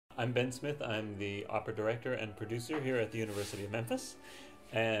I'm Ben Smith. I'm the opera director and producer here at the University of Memphis.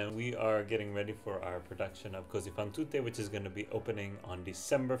 And we are getting ready for our production of Cosi Fan Tutte, which is going to be opening on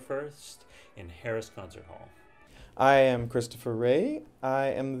December 1st in Harris Concert Hall. I am Christopher Ray. I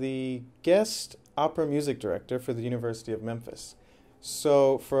am the guest opera music director for the University of Memphis.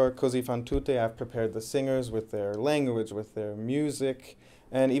 So for Cosi Fan Tutte, I've prepared the singers with their language, with their music,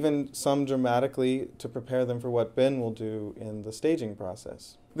 and even some dramatically to prepare them for what Ben will do in the staging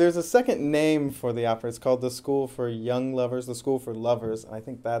process. There's a second name for the opera. It's called the School for Young Lovers, the School for Lovers, and I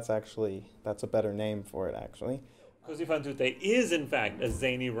think that's a better name for it, actually. Cosi Fan Tutte is, in fact, a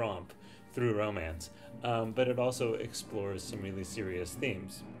zany romp through romance, but it also explores some really serious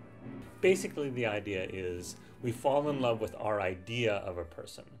themes. Basically, the idea is we fall in love with our idea of a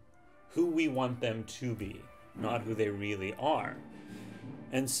person, who we want them to be, not who they really are.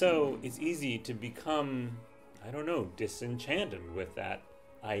 And so it's easy to become, disenchanted with that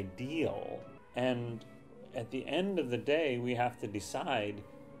ideal. And at the end of the day, we have to decide,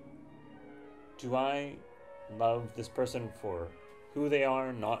 do I love this person for who they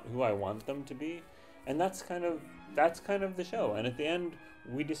are, not who I want them to be? And that's kind of the show. And at the end,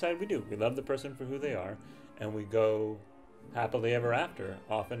 we decide we do. We love the person for who they are, and we go happily ever after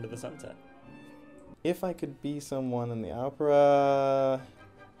off into the sunset. If I could be someone in the opera,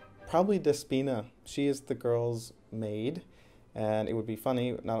 probably Despina. She is the girl's maid, and it would be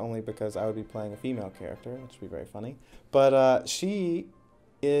funny, not only because I would be playing a female character, which would be very funny, but she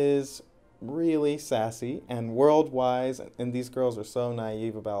is really sassy and world-wise, and these girls are so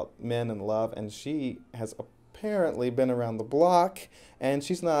naive about men and love, and she has apparently been around the block, and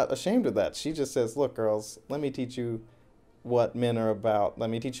she's not ashamed of that. She just says, look, girls, let me teach you what men are about. Let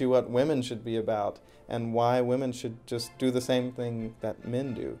me teach you what women should be about, and why women should just do the same thing that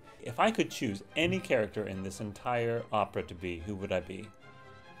men do. If I could choose any character in this entire opera to be, who would I be?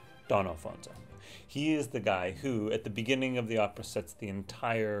 Don Alfonso. He is the guy who, at the beginning of the opera, sets the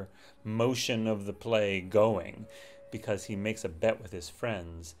entire motion of the play going, because he makes a bet with his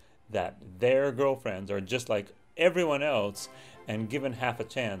friends that their girlfriends are just like everyone else, and given half a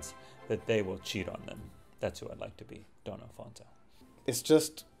chance, that they will cheat on them. That's who I'd like to be, Don Alfonso. It's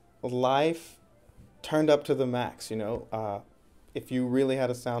just life turned up to the max, you know. If you really had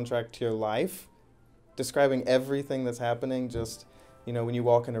a soundtrack to your life, describing everything that's happening, just, you know, when you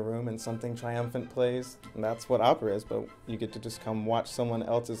walk in a room and something triumphant plays, and that's what opera is, but you get to just come watch someone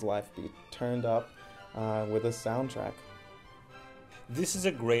else's life be turned up with a soundtrack. This is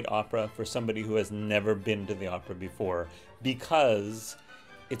a great opera for somebody who has never been to the opera before, because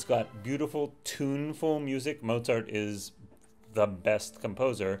it's got beautiful, tuneful music. Mozart is the best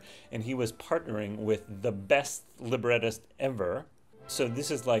composer, and he was partnering with the best librettist ever. So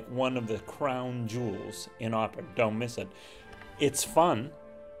this is like one of the crown jewels in opera. Don't miss it. It's fun,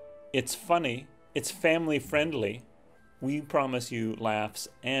 it's funny, it's family friendly. We promise you laughs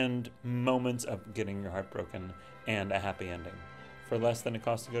and moments of getting your heart broken and a happy ending for less than it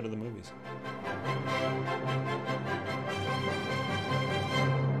costs to go to the movies.